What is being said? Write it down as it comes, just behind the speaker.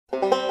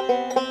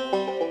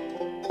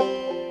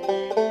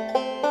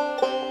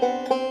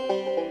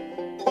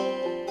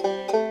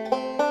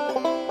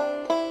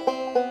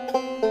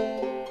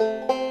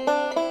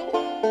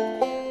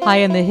High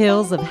in the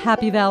hills of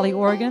Happy Valley,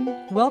 Oregon,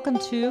 welcome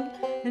to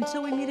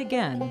Until We Meet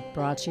Again,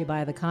 brought to you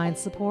by the kind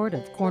support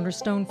of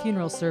Cornerstone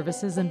Funeral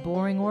Services in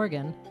Boring,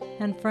 Oregon,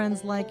 and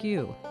friends like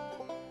you.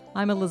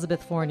 I'm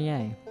Elizabeth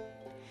Fournier.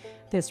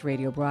 This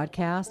radio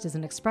broadcast is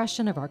an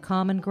expression of our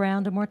common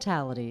ground of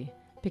mortality,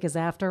 because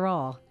after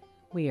all,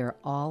 we are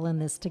all in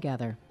this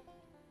together.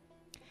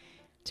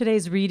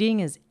 Today's reading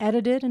is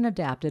edited and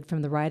adapted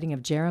from the writing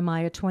of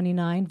Jeremiah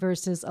 29,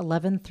 verses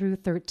 11 through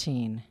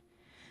 13.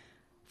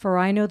 For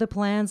I know the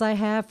plans I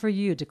have for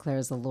you,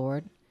 declares the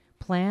Lord,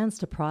 plans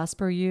to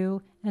prosper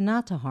you and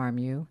not to harm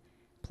you,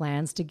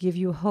 plans to give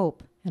you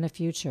hope and a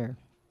future.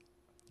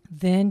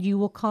 Then you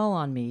will call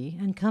on me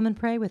and come and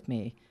pray with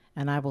me,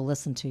 and I will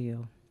listen to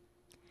you.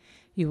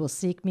 You will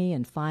seek me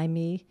and find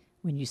me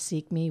when you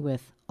seek me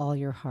with all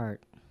your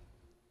heart.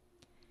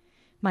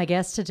 My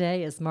guest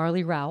today is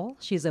Marley Rowell.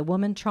 She's a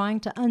woman trying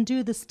to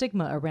undo the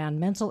stigma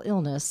around mental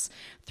illness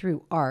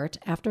through art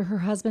after her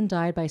husband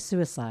died by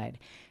suicide.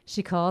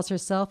 She calls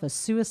herself a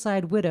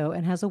suicide widow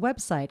and has a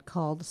website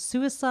called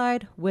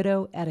Suicide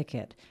Widow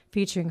Etiquette,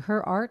 featuring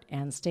her art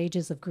and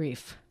stages of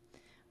grief.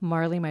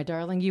 Marley, my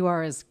darling, you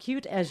are as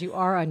cute as you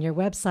are on your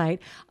website.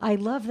 I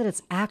love that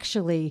it's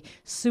actually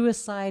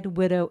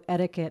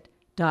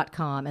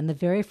suicidewidow.com, and the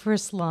very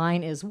first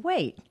line is,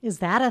 wait, is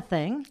that a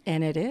thing?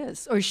 And it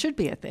is, or should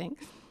be a thing.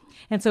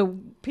 And so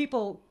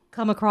people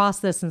come across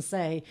this and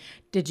say,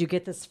 did you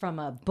get this from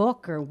a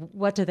book, or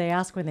what do they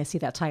ask when they see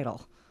that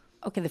title?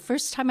 Okay, the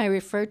first time I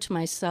referred to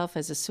myself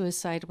as a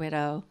suicide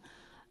widow,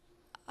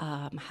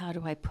 how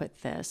do I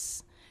put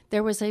this?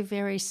 There was a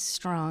very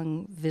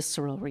strong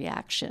visceral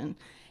reaction.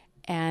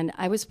 And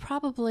I was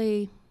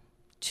probably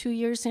 2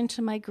 years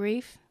into my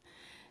grief,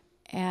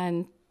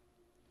 and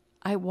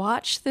I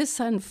watched this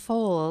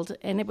unfold,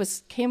 and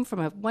it came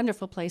from a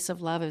wonderful place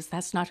of love.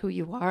 That's not who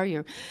you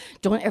are.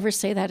 Don't ever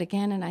say that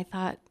again. And I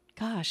thought,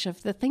 gosh,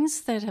 of the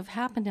things that have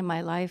happened in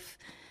my life,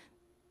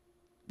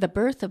 the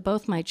birth of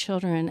both my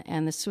children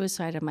and the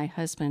suicide of my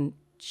husband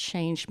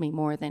changed me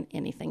more than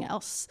anything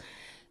else.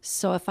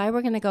 So if I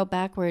were going to go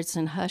backwards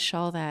and hush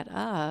all that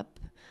up,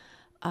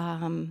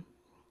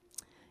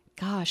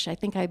 gosh, I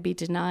think I'd be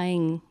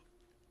denying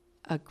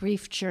a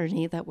grief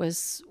journey that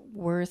was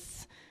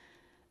worth.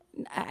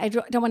 I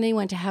don't want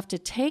anyone to have to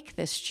take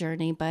this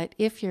journey, but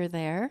if you're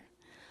there,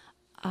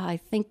 I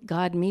think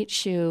God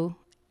meets you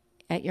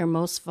at your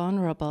most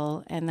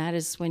vulnerable, and that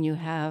is when you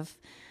have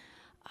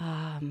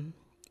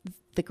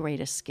the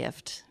greatest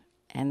gift.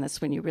 And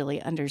that's when you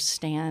really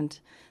understand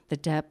the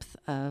depth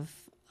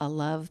of a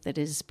love that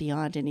is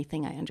beyond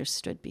anything I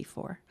understood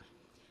before.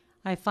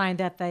 I find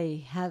that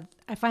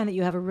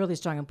you have a really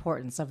strong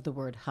importance of the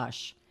word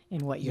hush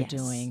in what you're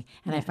doing.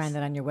 And yes. I find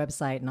that on your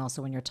website and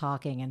also when you're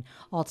talking. And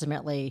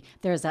ultimately,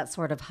 there's that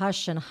sort of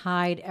hush and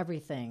hide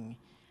everything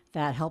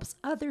that helps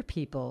other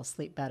people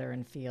sleep better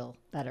and feel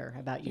better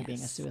about you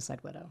being a suicide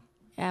widow.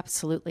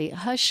 Absolutely.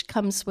 Hush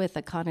comes with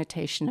a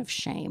connotation of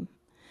shame.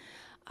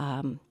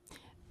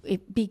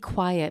 Be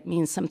quiet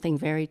means something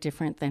very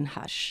different than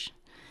hush,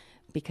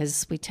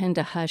 because we tend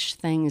to hush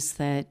things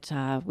that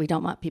we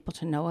don't want people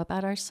to know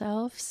about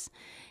ourselves.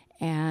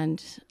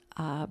 And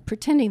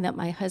pretending that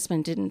my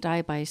husband didn't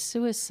die by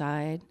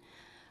suicide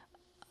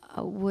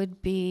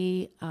would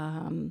be,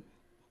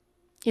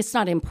 it's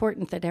not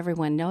important that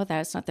everyone know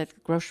that. It's not that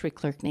the grocery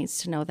clerk needs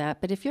to know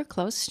that. But if you're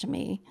close to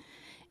me,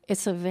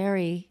 it's a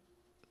very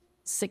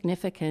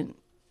significant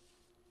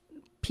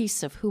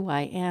piece of who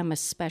I am,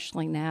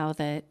 especially now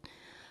that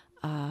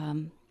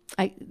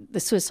the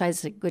suicide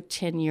is a good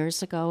 10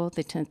 years ago.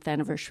 The 10th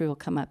anniversary will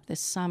come up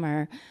this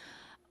summer.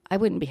 I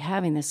wouldn't be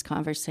having this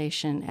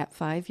conversation at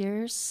 5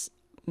 years,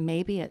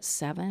 maybe at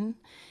 7.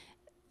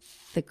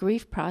 The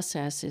grief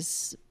process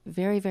is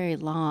very, very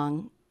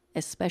long,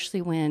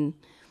 especially when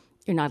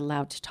you're not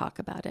allowed to talk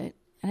about it.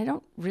 And I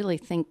don't really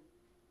think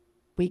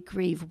we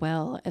grieve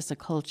well as a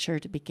culture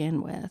to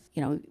begin with.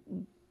 You know,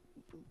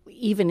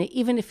 even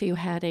if you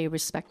had a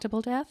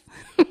respectable death,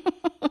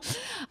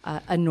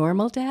 a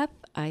normal death,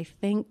 I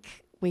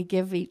think we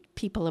give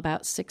people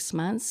about 6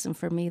 months, and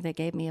for me, they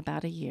gave me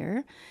about a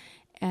year.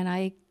 And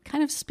I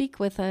kind of speak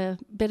with a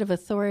bit of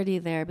authority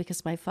there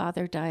because my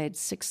father died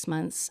 6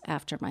 months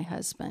after my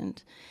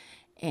husband.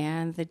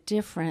 And the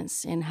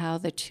difference in how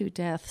the two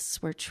deaths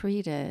were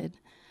treated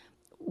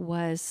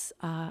was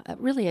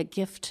really a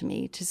gift to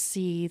me, to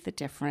see the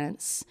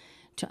difference,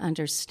 to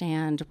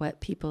understand what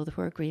people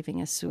who are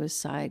grieving a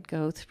suicide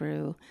go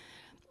through.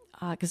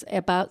 Because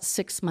about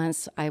 6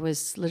 months, I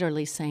was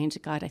literally saying to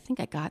God, I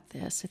think I got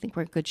this. I think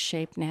we're in good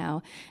shape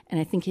now. And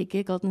I think he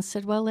giggled and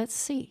said, well, let's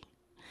see.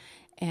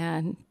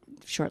 And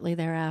shortly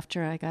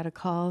thereafter, I got a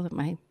call that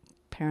my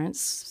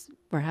parents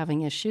were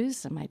having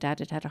issues, and my dad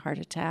had had a heart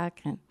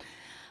attack. And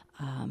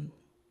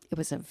it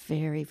was a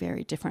very,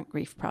 very different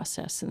grief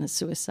process than the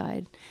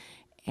suicide.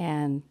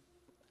 And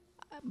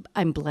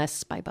I'm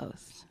blessed by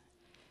both.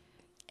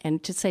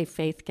 And to say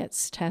faith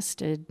gets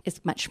tested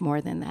is much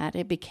more than that.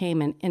 It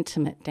became an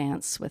intimate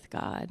dance with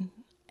God.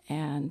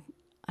 And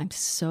I'm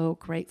so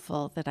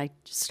grateful that I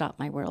stopped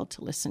my world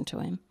to listen to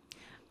him.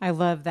 I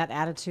love that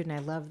attitude, and I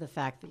love the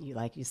fact that you,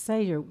 like you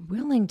say, you're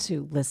willing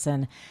to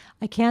listen.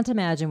 I can't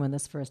imagine when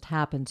this first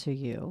happened to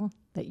you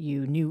that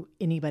you knew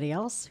anybody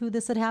else who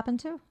this had happened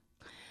to.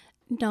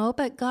 No,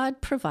 but God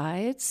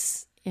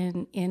provides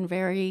in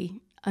very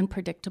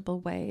unpredictable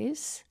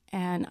ways.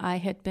 And I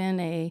had been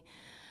a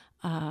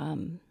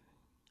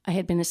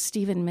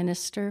Stephen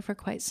minister for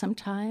quite some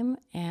time,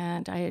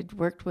 and I had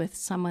worked with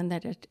someone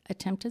that had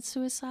attempted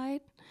suicide.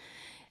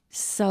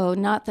 So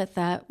not that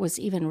that was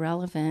even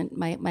relevant.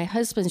 My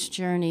husband's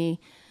journey,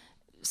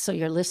 so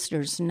your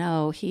listeners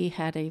know, he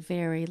had a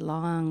very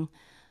long,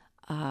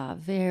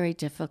 very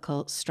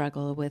difficult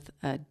struggle with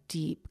a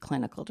deep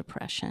clinical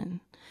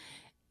depression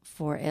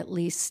for at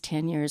least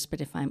 10 years,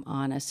 but if I'm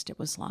honest, it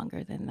was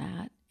longer than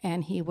that.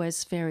 And he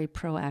was very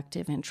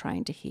proactive in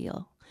trying to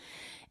heal.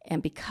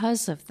 And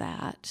because of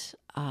that,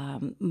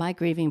 my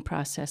grieving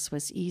process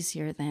was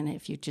easier than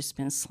if you'd just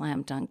been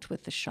slam dunked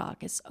with the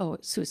shock.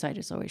 Suicide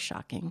is always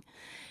shocking.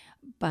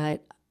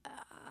 But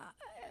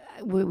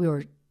we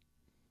were,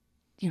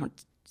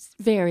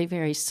 very,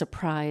 very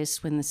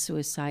surprised when the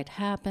suicide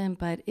happened.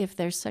 But if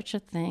there's such a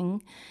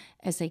thing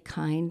as a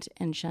kind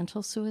and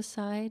gentle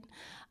suicide,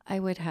 I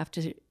would have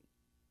to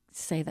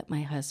say that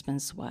my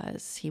husband's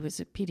was. He was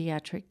a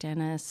pediatric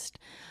dentist.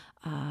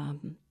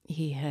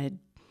 He had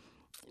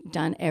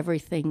done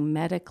everything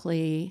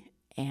medically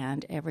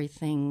and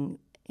everything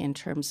in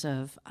terms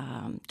of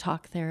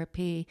talk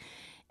therapy.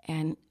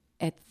 And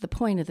at the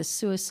point of the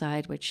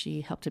suicide, which he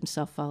helped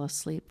himself fall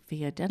asleep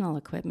via dental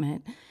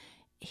equipment,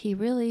 he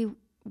really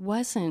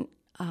wasn't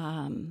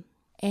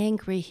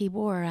angry. He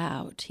wore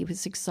out. He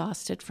was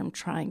exhausted from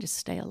trying to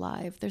stay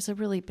alive. There's a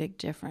really big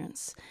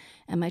difference.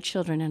 And my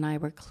children and I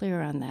were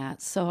clear on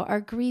that. So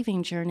our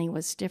grieving journey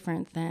was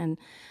different than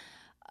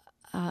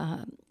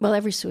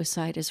every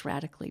suicide is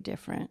radically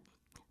different,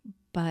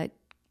 but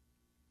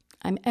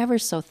I'm ever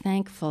so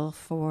thankful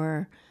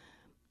for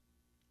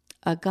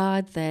a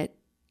God that,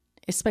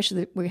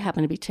 especially that we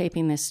happen to be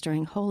taping this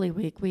during Holy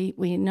Week,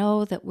 we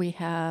know that we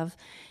have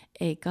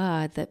a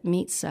God that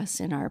meets us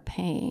in our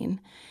pain.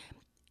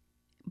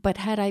 But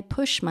had I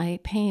pushed my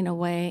pain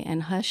away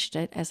and hushed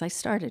it, as I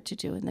started to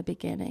do in the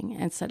beginning,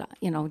 and said,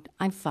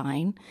 I'm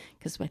fine,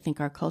 because I think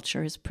our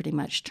culture is pretty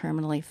much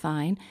terminally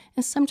fine.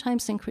 And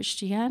sometimes in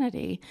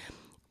Christianity,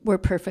 we're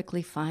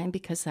perfectly fine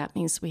because that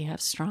means we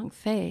have strong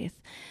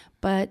faith.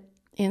 But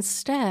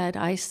instead,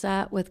 I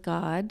sat with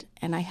God,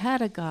 and I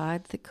had a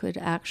God that could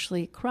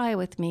actually cry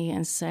with me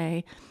and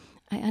say,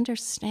 I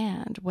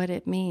understand what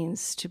it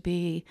means to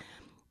be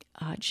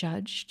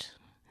judged.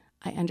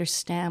 I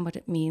understand what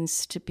it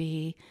means to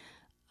be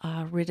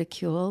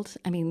ridiculed.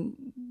 I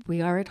mean, we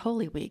are at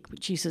Holy Week.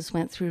 Jesus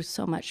went through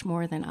so much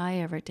more than I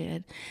ever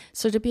did.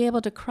 So to be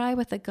able to cry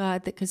with a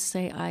God that could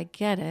say, I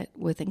get it,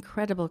 with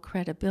incredible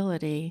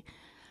credibility,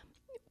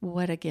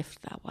 what a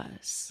gift that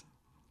was.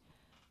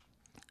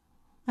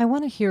 I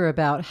want to hear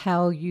about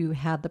how you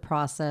had the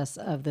process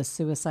of the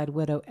Suicide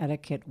Widow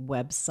Etiquette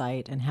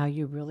website and how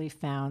you really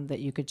found that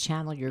you could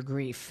channel your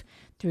grief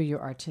through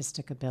your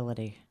artistic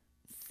ability.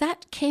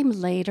 That came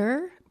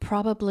later,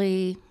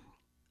 probably,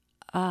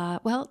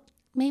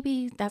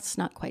 maybe that's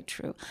not quite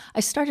true.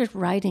 I started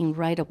writing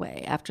right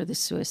away after the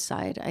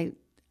suicide.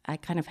 I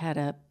kind of had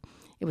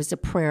it was a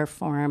prayer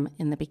form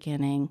in the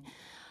beginning.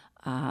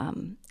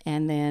 And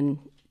then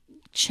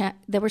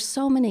there were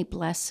so many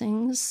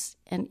blessings,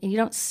 and you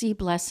don't see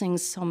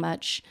blessings so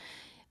much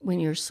when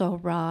you're so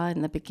raw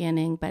in the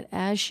beginning, but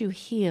as you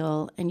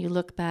heal and you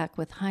look back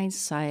with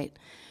hindsight,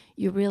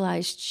 you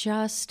realize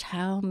just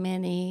how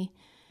many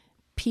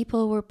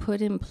people were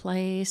put in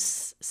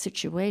place,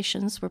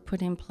 situations were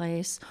put in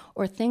place,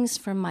 or things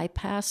from my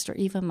past or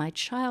even my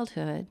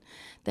childhood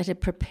that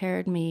had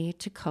prepared me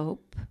to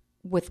cope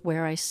with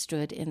where I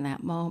stood in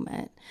that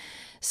moment.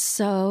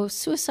 So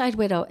Suicide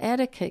Widow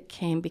Etiquette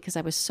came because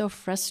I was so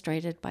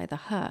frustrated by the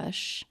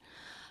hush.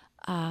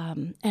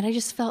 And I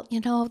just felt,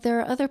 there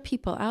are other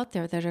people out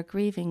there that are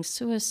grieving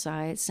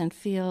suicides and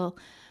feel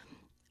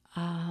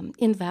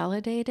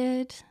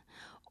invalidated,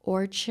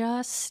 or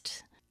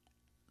just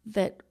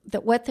that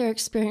what they're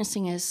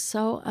experiencing is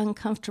so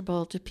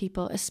uncomfortable to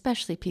people,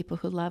 especially people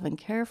who love and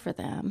care for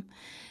them,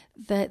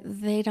 that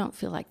they don't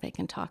feel like they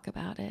can talk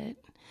about it.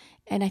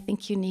 And I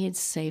think you need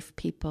safe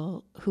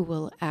people who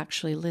will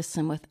actually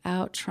listen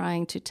without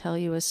trying to tell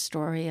you a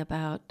story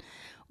about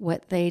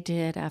what they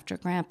did after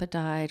Grandpa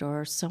died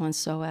or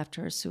so-and-so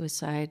after a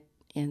suicide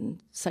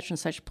in such and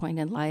such point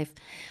in life.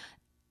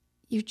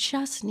 You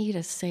just need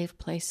a safe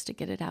place to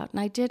get it out. And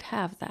I did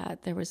have that.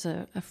 There was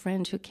a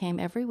friend who came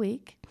every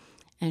week,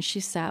 and she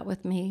sat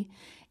with me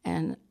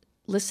and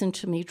listened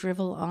to me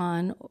drivel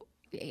on.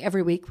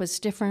 Every week was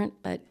different,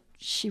 but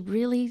she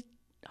really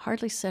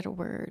hardly said a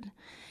word.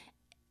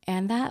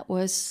 And that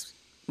was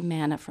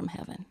manna from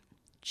heaven,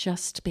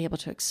 just to be able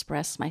to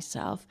express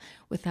myself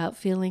without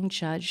feeling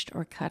judged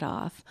or cut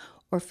off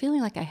or feeling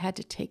like I had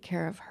to take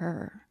care of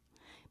her.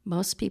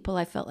 Most people,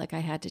 I felt like I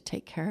had to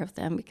take care of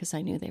them because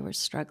I knew they were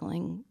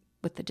struggling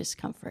with the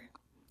discomfort.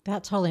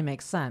 That totally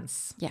makes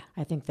sense. Yeah.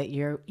 I think that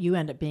you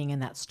end up being in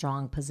that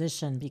strong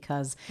position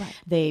because Right.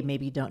 they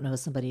maybe don't know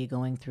somebody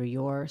going through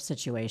your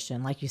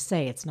situation. Like you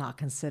say, it's not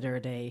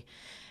considered a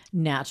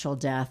natural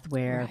death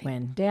where Right.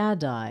 when dad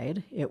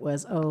died, it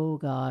was, oh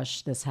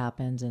gosh, this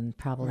happened. And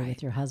probably Right.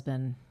 with your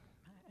husband,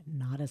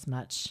 not as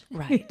much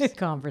Right.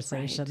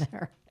 conversation Right.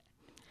 there.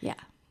 Yeah.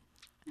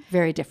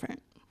 Very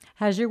different.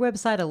 Has your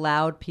website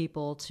allowed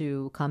people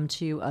to come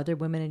to you, other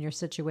women in your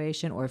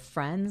situation or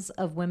friends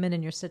of women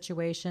in your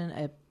situation,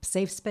 a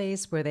safe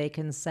space where they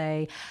can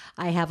say,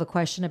 I have a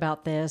question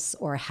about this,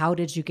 or how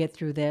did you get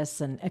through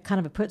this? And it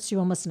kind of puts you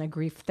almost in a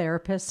grief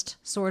therapist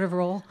sort of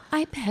role.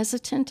 I'm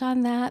hesitant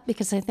on that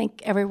because I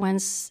think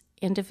everyone's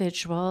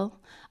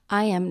individual.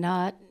 I am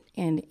not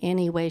in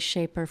any way,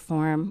 shape, or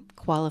form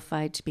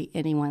qualified to be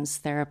anyone's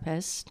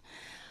therapist.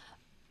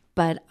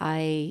 But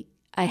I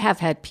have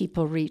had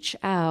people reach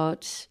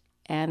out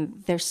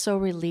and they're so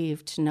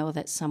relieved to know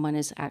that someone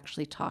is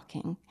actually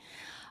talking.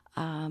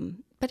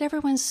 But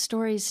everyone's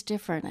story is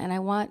different.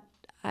 And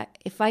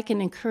if I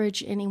can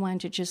encourage anyone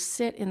to just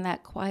sit in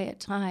that quiet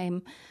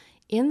time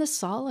in the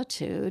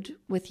solitude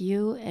with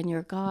you and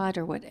your God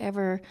or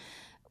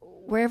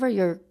wherever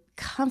your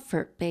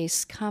comfort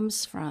base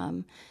comes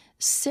from,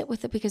 sit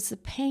with it because the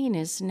pain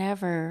is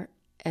never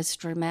as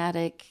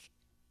dramatic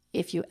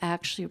if you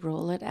actually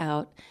roll it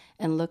out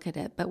and look at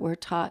it, but we're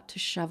taught to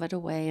shove it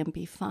away and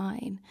be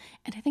fine.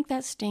 And I think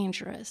that's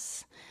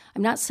dangerous.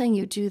 I'm not saying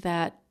you do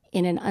that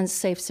in an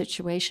unsafe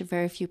situation.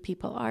 Very few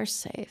people are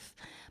safe.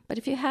 But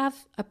if you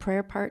have a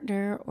prayer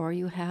partner or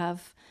you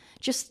have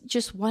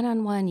just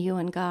one-on-one, you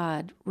and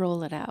God,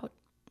 roll it out.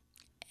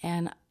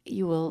 And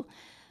you will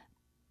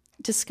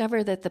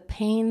discover that the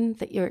pain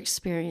that you're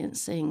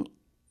experiencing,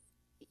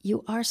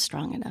 you are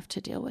strong enough to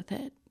deal with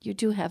it. You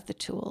do have the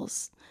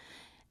tools.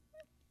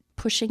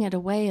 Pushing it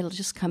away, it'll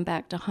just come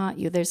back to haunt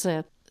you. There's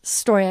a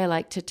story I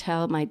like to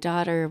tell. My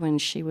daughter, when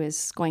she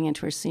was going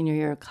into her senior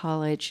year of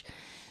college,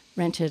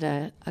 rented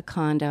a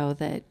condo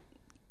that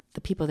the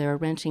people they were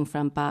renting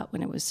from bought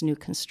when it was new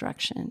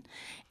construction.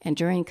 And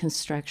during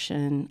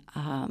construction,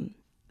 when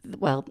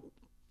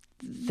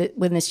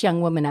this young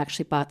woman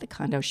actually bought the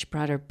condo, she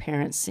brought her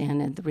parents in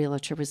and the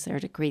realtor was there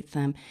to greet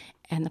them.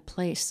 And the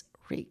place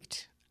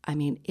reeked. I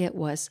mean, it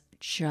was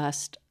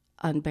just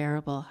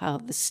unbearable how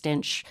the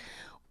stench,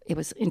 it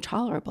was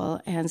intolerable.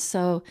 And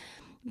so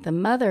the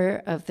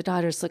mother of the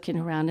daughter's looking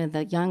around and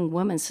the young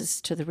woman says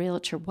to the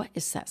realtor, what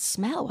is that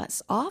smell?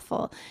 That's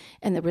awful.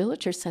 And the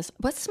realtor says,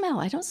 what smell?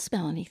 I don't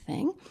smell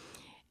anything.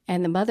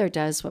 And the mother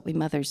does what we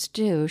mothers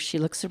do. She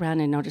looks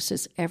around and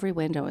notices every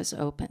window is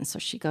open. So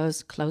she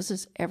goes,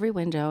 closes every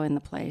window in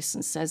the place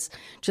and says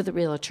to the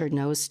realtor,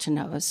 nose to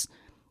nose,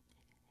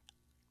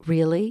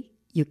 really?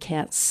 You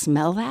can't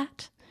smell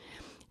that?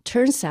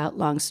 Turns out,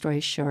 long story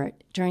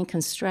short, during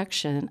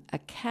construction, a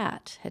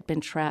cat had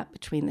been trapped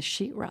between the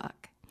sheetrock.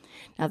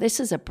 Now,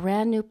 this is a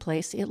brand new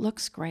place. It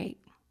looks great.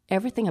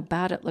 Everything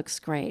about it looks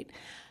great,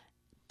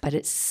 but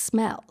it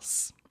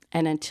smells.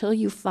 And until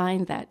you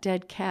find that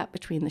dead cat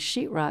between the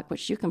sheetrock,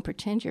 which you can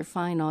pretend you're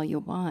fine all you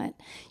want,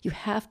 you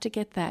have to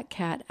get that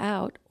cat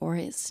out or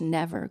it's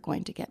never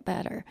going to get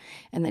better.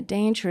 And the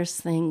dangerous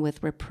thing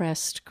with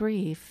repressed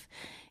grief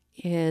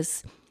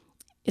is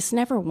it's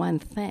never one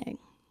thing.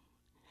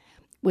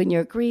 When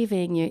you're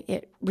grieving,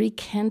 it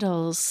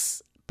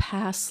rekindles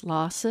past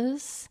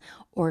losses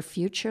or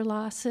future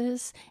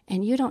losses,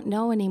 and you don't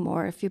know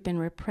anymore if you've been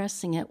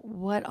repressing it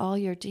what all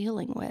you're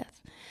dealing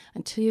with.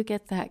 Until you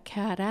get that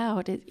cat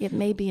out, it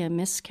may be a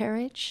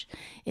miscarriage,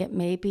 it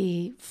may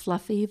be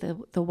Fluffy,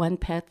 the one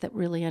pet that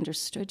really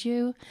understood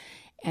you,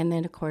 and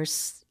then, of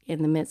course,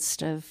 in the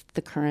midst of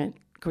the current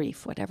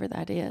grief, whatever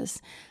that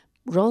is,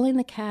 rolling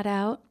the cat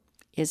out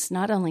is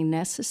not only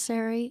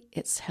necessary,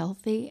 it's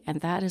healthy, and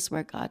that is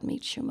where God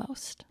meets you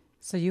most.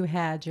 So you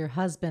had your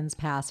husband's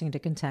passing to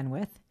contend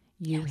with.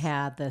 You Yes.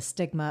 had the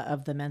stigma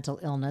of the mental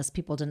illness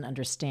people didn't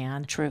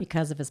understand True.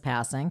 because of his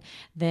passing.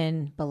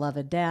 Then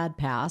beloved dad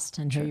passed,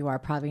 and here True. you are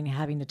probably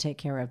having to take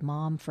care of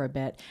mom for a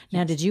bit.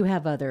 Now, did you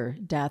have other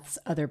deaths,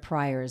 other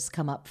priors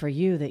come up for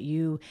you that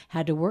you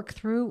had to work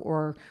through,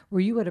 or were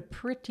you at a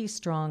pretty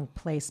strong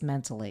place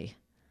mentally?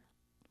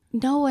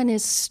 No one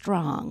is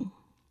strong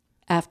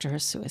after a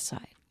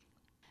suicide.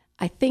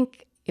 I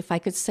think if I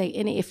could say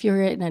if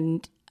you're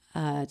in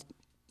a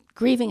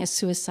grieving a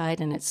suicide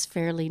and it's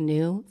fairly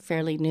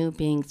new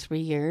being 3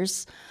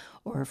 years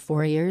or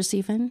 4 years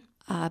even,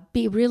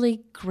 be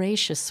really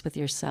gracious with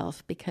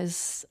yourself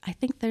because I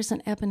think there's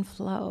an ebb and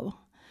flow,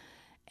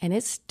 and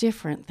it's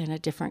different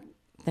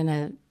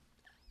than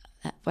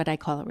what I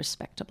call a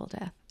respectable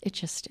death. It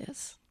just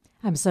is.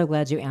 I'm so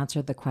glad you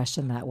answered the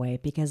question that way,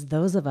 because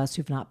those of us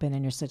who've not been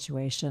in your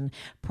situation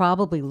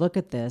probably look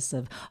at this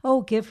of,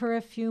 oh, give her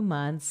a few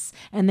months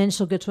and then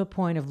she'll get to a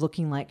point of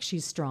looking like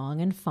she's strong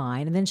and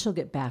fine and then she'll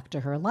get back to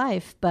her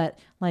life. But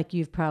like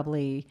you've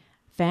probably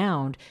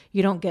found,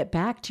 you don't get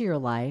back to your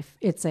life.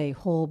 It's a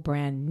whole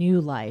brand new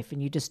life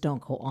and you just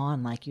don't go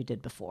on like you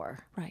did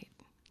before. Right.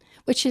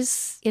 Which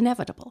is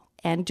inevitable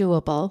and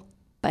doable,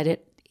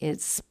 but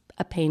it's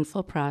a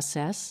painful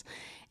process.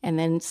 And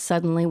then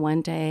suddenly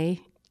one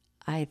day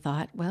I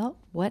thought, well,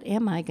 what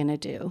am I going to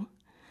do?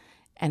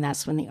 And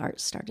that's when the art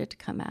started to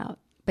come out.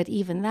 But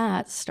even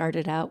that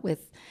started out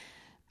with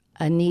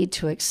a need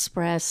to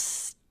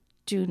express,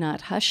 do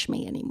not hush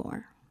me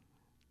anymore.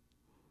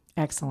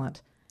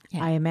 Excellent.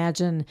 Yeah. I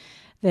imagine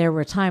there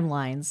were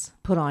timelines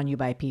put on you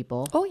by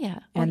people. Oh, yeah.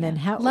 And then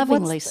how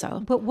lovingly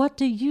so. But what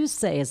do you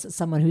say as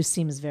someone who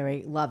seems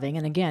very loving?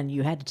 And again,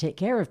 you had to take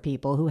care of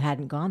people who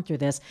hadn't gone through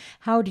this.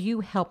 How do you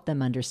help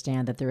them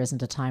understand that there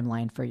isn't a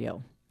timeline for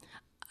you?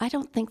 I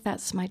don't think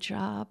that's my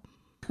job.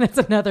 That's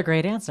another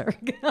great answer.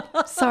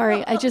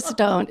 Sorry, I just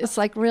don't. It's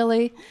like,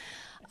 really,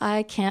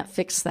 I can't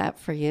fix that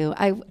for you.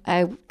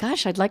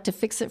 Gosh, I'd like to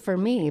fix it for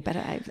me, but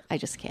I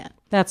just can't.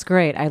 That's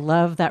great. I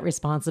love that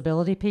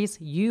responsibility piece.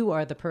 You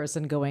are the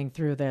person going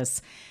through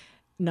this,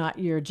 not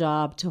your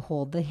job to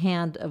hold the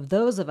hand of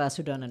those of us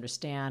who don't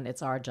understand.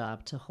 It's our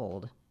job to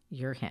hold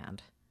your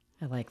hand.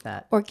 I like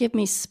that. Or give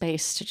me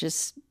space to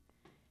just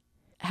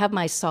have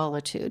my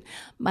solitude.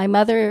 My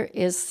mother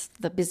is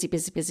the busy,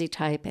 busy, busy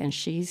type, and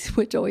she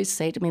would always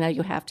say to me, now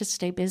you have to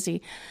stay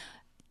busy.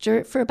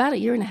 For about a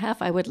year and a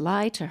half, I would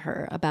lie to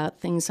her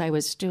about things I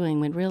was doing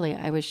when really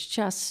I was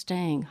just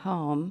staying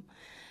home,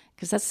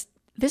 because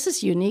this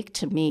is unique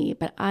to me,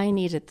 but I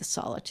needed the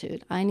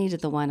solitude. I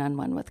needed the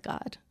one-on-one with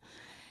God.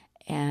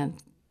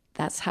 And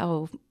that's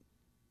how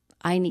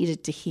I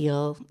needed to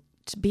heal,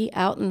 to be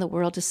out in the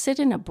world, to sit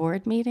in a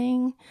board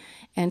meeting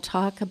and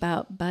talk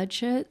about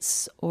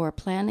budgets or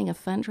planning a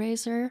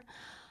fundraiser.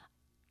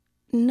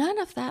 None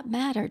of that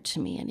mattered to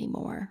me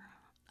anymore.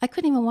 I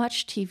couldn't even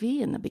watch TV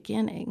in the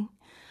beginning.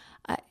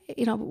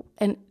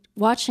 And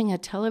watching a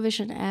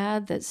television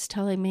ad that's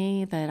telling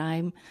me that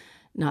I'm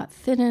not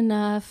thin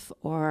enough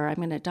or I'm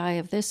going to die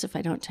of this if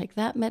I don't take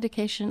that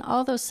medication,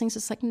 all those things,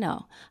 it's like,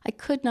 no, I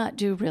could not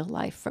do real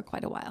life for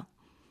quite a while.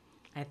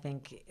 I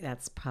think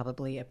that's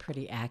probably a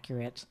pretty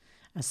accurate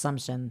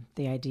assumption,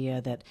 the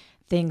idea that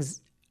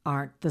things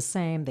aren't the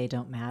same, they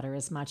don't matter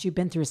as much. You've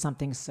been through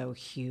something so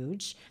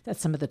huge that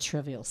some of the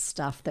trivial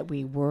stuff that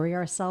we worry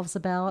ourselves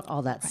about,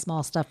 all that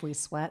small stuff we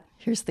sweat.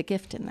 Here's the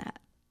gift in that.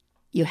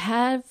 You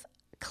have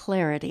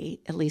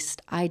clarity, at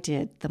least I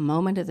did, the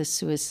moment of the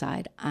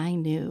suicide. I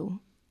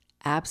knew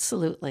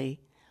absolutely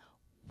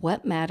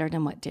what mattered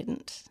and what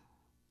didn't.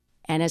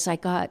 And as I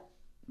got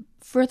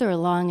further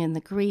along in the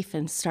grief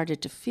and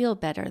started to feel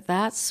better,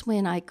 that's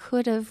when I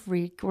could have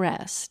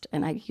regressed,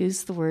 and I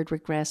use the word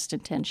regressed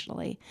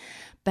intentionally,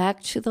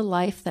 back to the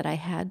life that I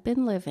had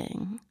been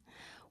living,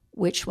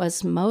 which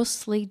was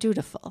mostly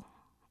dutiful,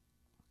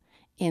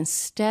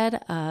 instead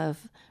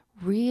of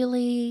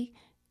really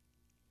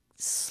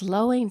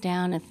slowing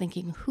down and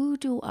thinking, who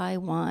do I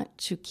want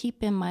to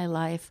keep in my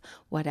life?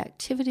 What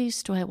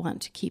activities do I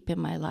want to keep in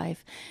my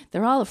life?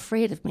 They're all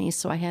afraid of me,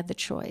 so I had the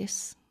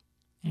choice.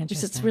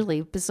 It's a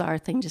really bizarre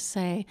thing to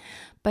say.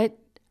 But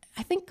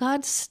I think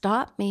God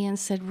stopped me and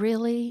said,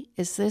 really,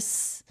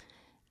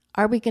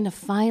 are we going to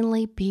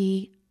finally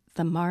be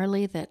the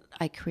Marley that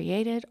I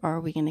created, or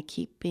are we going to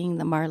keep being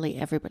the Marley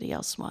everybody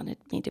else wanted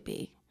me to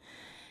be?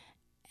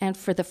 And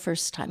for the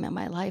first time in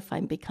my life,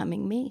 I'm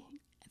becoming me.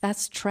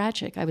 That's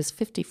tragic. I was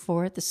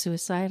 54 at the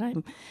suicide.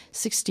 I'm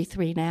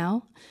 63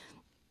 now.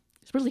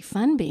 It's really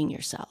fun being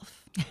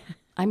yourself.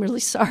 I'm really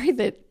sorry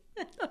that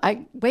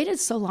I waited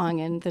so long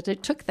and that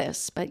it took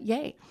this, but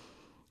yay.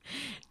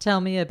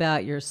 Tell me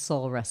about your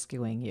soul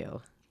rescuing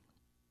you.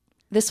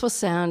 This will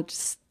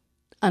sound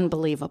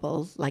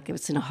unbelievable, like it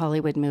was in a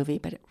Hollywood movie,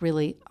 but it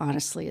really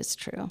honestly is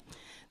true.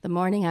 The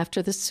morning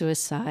after the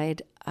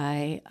suicide,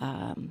 I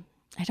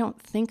don't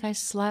think I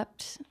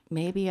slept.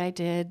 Maybe I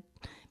did.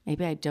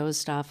 Maybe I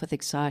dozed off with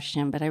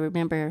exhaustion, but I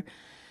remember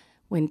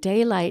when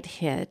daylight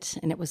hit,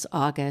 and it was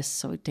August,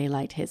 so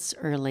daylight hits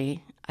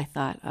early, I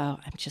thought, oh,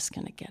 I'm just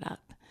going to get up.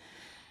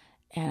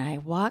 And I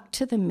walked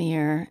to the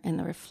mirror, and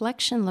the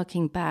reflection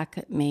looking back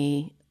at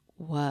me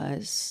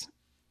was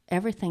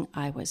everything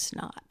I was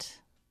not.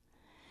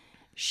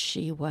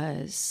 She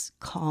was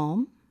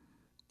calm,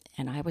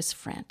 and I was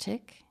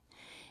frantic,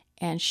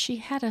 and she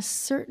had a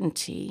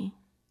certainty,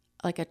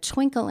 like a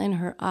twinkle in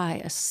her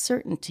eye, a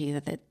certainty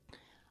that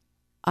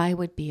I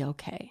would be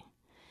okay.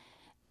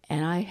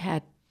 And I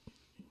had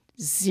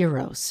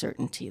zero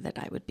certainty that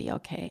I would be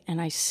okay.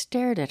 And I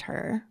stared at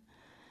her,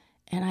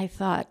 and I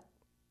thought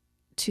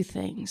two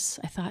things.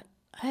 I thought,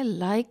 I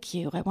like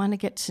you. I want to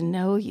get to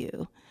know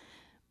you.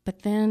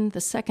 But then the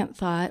second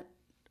thought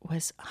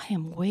was, I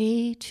am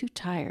way too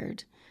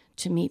tired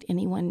to meet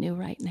anyone new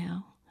right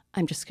now.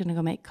 I'm just going to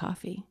go make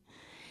coffee.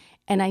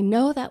 And I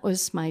know that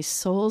was my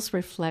soul's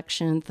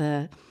reflection,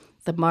 the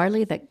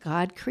Marley that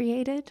God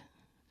created.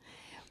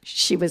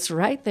 She was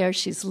right there.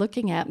 She's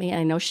looking at me.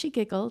 I know she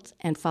giggled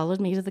and followed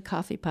me to the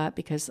coffee pot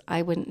because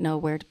I wouldn't know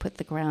where to put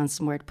the grounds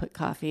and where to put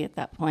coffee at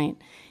that point.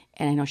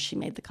 And I know she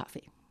made the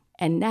coffee.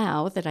 And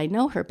now that I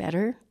know her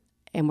better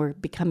and we're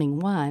becoming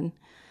one,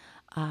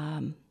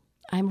 I'm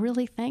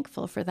really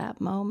thankful for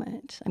that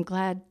moment.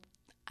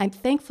 I'm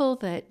thankful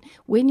that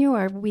when you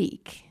are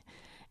weak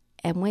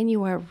and when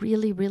you are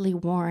really, really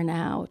worn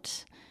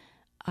out,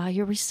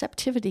 your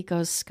receptivity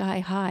goes sky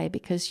high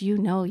because you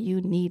know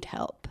you need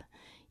help.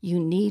 You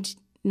need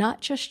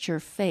not just your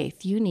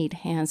faith, you need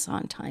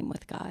hands-on time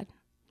with God.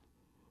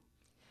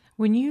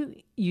 When you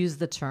use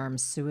the term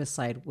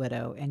suicide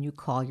widow and you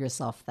call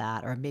yourself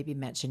that, or maybe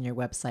mention your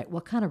website,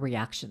 what kind of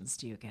reactions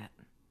do you get?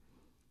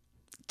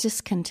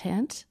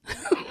 Discontent.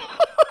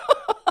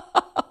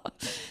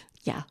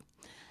 Yeah.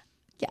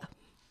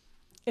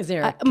 Is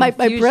there my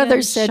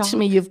brother said shock? to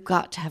me, "You've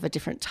got to have a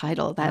different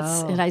title."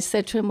 And I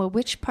said to him, "Well,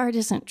 which part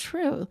isn't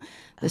true?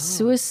 The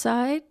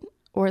suicide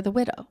or the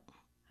widow?"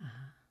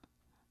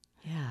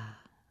 Yeah,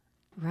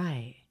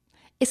 right.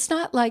 It's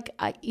not like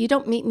you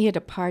don't meet me at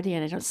a party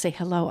and I don't say,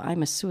 "Hello,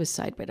 I'm a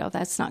suicide widow."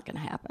 That's not going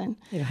to happen.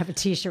 You don't have a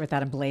T-shirt with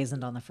that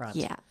emblazoned on the front.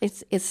 Yeah,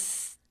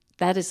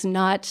 that is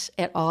not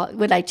at all.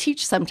 When I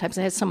teach, sometimes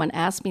I had someone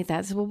ask me that.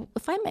 I said, "Well,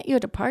 if I met you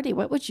at a party,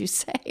 what would you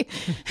say?"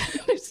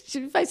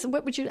 If I said,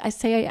 "What would you?" I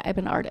say, "I'm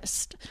an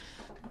artist."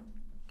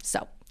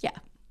 So, yeah.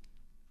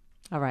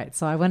 All right.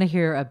 So I want to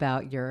hear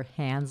about your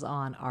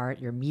hands-on art,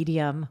 your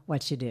medium,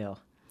 what you do.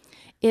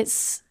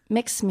 It's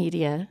mixed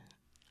media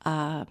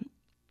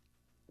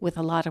with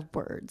a lot of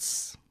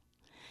words.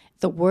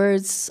 The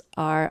words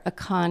are a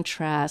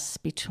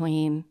contrast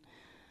between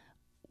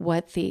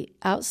what the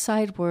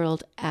outside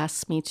world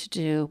asked me to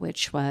do,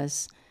 which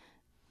was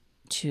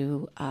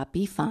to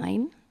be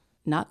fine,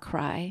 not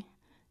cry,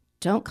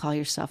 don't call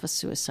yourself a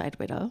suicide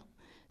widow,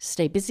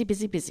 stay busy,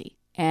 busy, busy.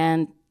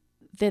 And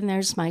then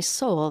there's my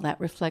soul, that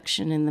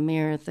reflection in the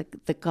mirror,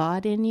 the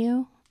God in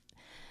you.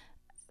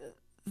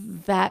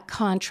 That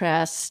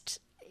contrast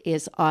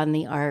is on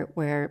the art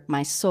where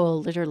my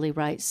soul literally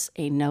writes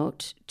a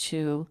note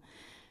to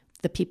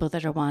the people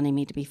that are wanting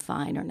me to be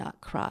fine or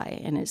not cry.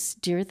 And it's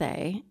 "Dear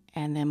They,"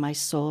 and then my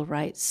soul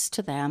writes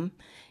to them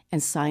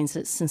and signs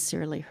it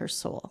 "Sincerely, her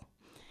soul."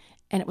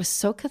 And it was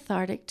so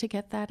cathartic to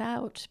get that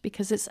out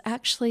because it's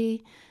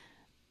actually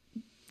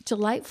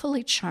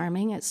delightfully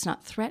charming. It's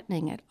not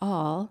threatening at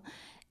all.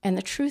 And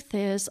the truth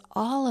is,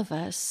 all of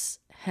us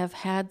have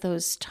had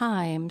those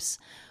times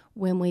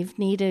when we've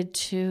needed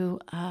to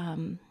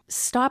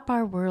stop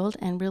our world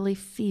and really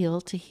feel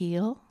to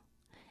heal.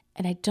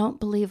 And I don't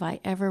believe I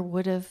ever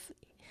would have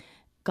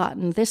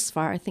gotten this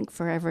far. I think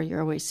forever you're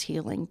always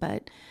healing.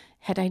 But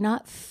had I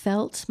not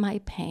felt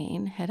my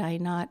pain, had I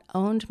not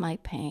owned my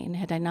pain,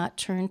 had I not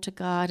turned to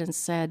God and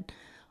said,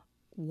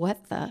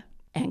 "What the?"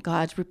 And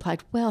God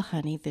replied, "Well,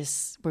 honey,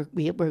 we're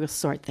going to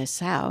sort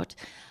this out."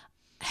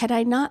 Had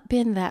I not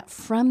been that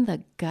from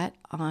the gut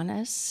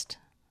honest,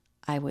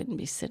 I wouldn't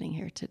be sitting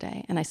here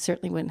today. And I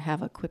certainly wouldn't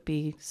have a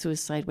quippy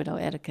Suicide Widow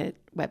Etiquette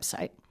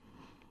website.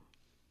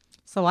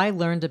 So I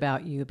learned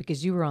about you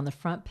because you were on the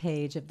front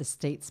page of the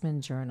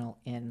Statesman Journal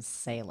in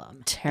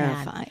Salem.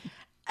 Terrifying.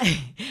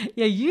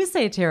 Yeah, you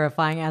say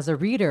terrifying. As a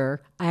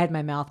reader, I had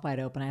my mouth wide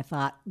open. I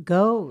thought,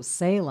 go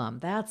Salem.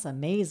 That's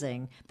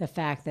amazing. The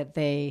fact that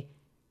they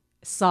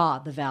saw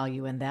the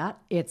value in that.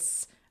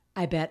 It's,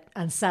 I bet,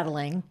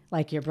 unsettling,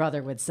 like your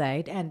brother would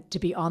say, and to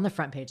be on the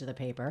front page of the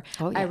paper.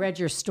 Oh, yeah. I read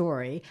your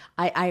story.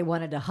 I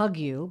wanted to hug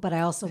you, but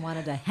I also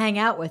wanted to hang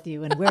out with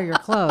you and wear your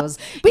clothes.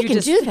 We can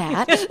do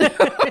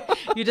that.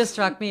 You just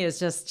struck me as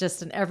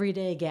just an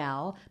everyday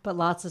gal, but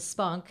lots of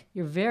spunk.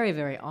 You're very,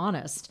 very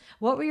honest.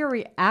 What were your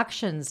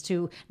reactions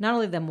to not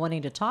only them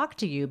wanting to talk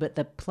to you, but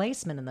the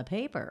placement in the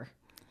paper?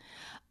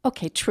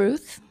 Okay,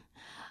 truth.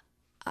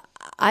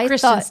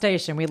 Christian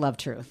Station, we love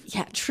truth.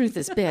 Yeah, truth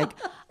is big.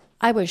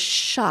 I was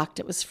shocked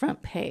it was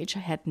front page. I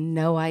had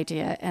no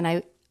idea. And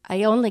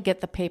I only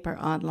get the paper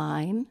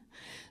online.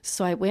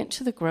 So I went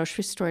to the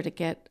grocery store to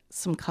get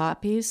some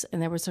copies,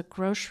 and there was a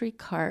grocery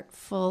cart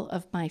full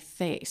of my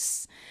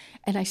face.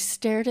 And I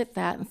stared at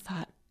that and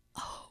thought,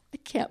 oh, I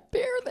can't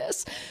bear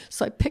this.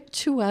 So I picked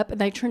two up,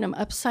 and I turned them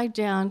upside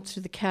down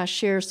to the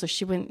cashier so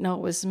she wouldn't know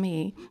it was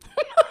me.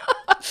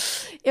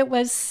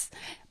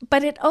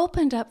 But it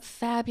opened up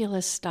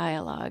fabulous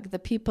dialogue. The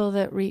people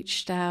that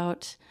reached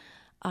out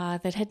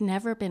that had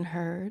never been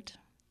heard.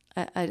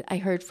 I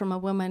heard from a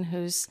woman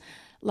who's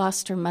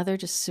lost her mother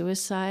to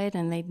suicide,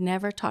 and they'd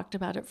never talked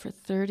about it for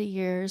 30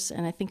 years.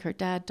 And I think her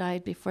dad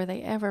died before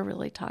they ever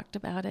really talked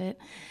about it.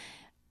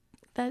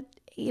 That,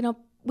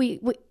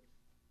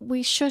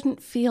 we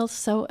shouldn't feel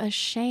so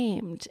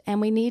ashamed, and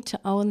we need to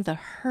own the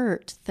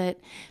hurt that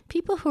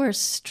people who are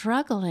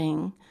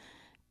struggling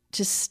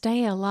to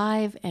stay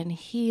alive and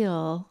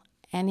heal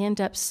and end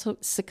up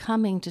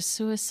succumbing to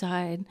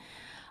suicide.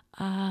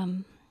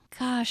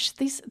 Gosh,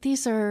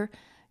 these are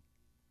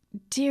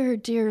dear,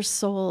 dear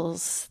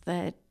souls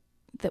that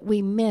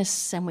we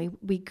miss and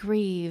we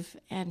grieve,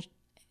 and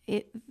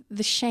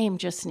the shame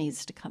just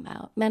needs to come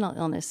out. Mental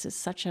illness is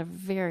such a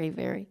very,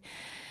 very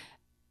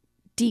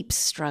deep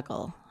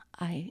struggle.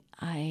 I'm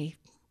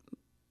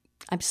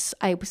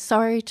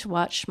sorry to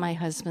watch my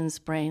husband's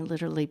brain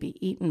literally be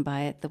eaten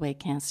by it the way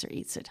cancer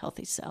eats at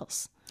healthy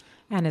cells.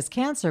 And his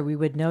cancer, we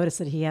would notice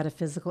that he had a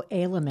physical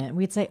ailment.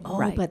 We'd say, oh,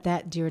 Right. but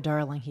that dear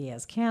darling, he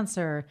has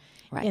cancer.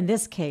 Right. In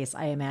this case,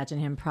 I imagine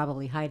him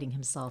probably hiding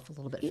himself a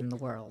little bit from the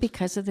world.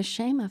 Because of the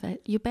shame of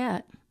it, you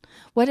bet.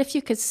 What if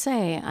you could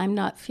say, I'm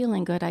not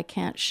feeling good, I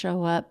can't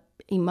show up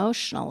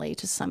emotionally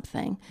to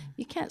something?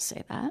 You can't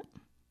say that.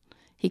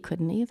 He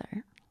couldn't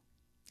either.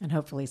 And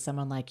hopefully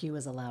someone like you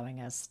is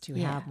allowing us to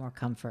Yeah. have more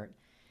comfort.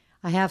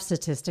 I have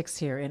statistics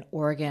here. In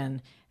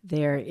Oregon,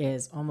 there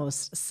is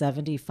almost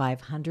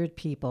 7,500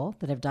 people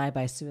that have died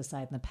by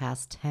suicide in the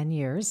past 10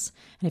 years.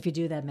 And if you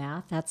do that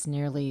math, that's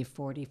nearly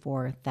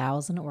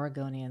 44,000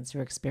 Oregonians who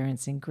are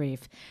experiencing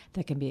grief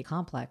that can be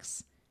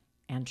complex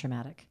and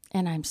traumatic.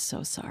 And I'm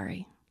so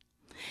sorry.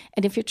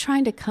 And if you're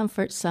trying to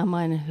comfort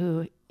someone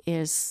who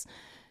is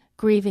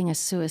grieving a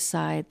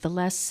suicide, the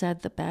less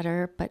said, the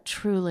better. But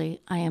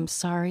truly, I am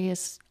sorry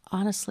is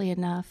honestly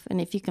enough.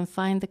 And if you can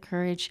find the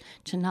courage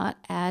to not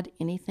add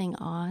anything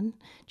on,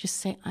 just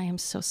say, I am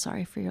so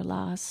sorry for your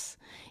loss.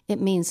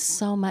 It means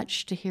so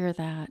much to hear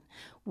that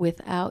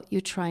without you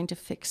trying to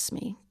fix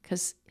me.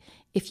 Because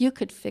if you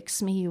could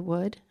fix me, you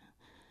would.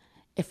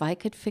 If I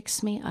could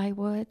fix me, I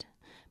would.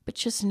 But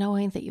just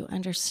knowing that you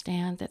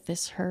understand that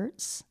this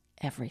hurts,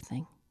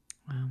 everything.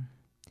 Wow.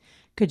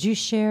 Could you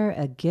share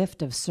a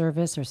gift of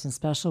service or some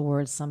special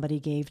words somebody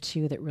gave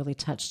to you that really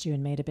touched you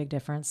and made a big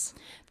difference?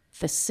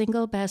 The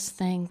single best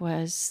thing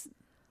was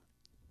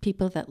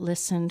people that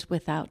listened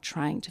without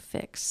trying to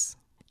fix.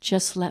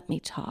 Just let me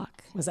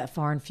talk. Was that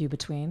far and few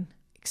between?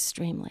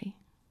 Extremely.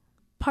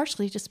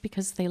 Partially just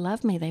because they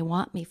love me, they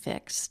want me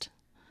fixed.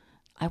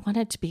 I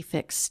wanted to be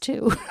fixed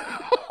too.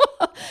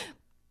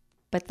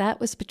 But that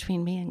was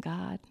between me and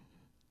God.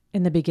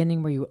 In the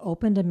beginning, were you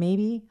open to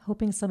maybe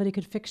hoping somebody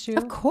could fix you?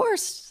 Of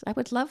course, I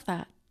would love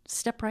that.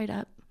 Step right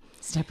up.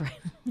 Step right.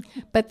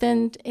 But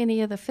then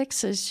any of the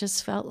fixes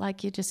just felt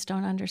like you just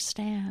don't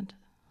understand.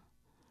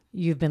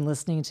 You've been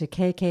listening to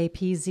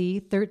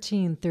KKPZ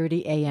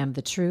 1330 AM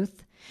The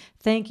Truth.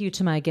 Thank you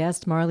to my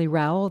guest, Marley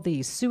Rowell,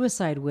 the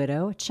suicide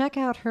widow. Check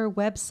out her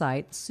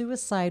website,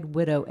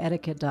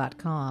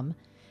 suicidewidow.etiquette.com.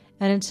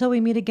 And until we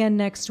meet again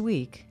next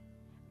week,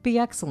 be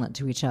excellent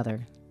to each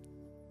other.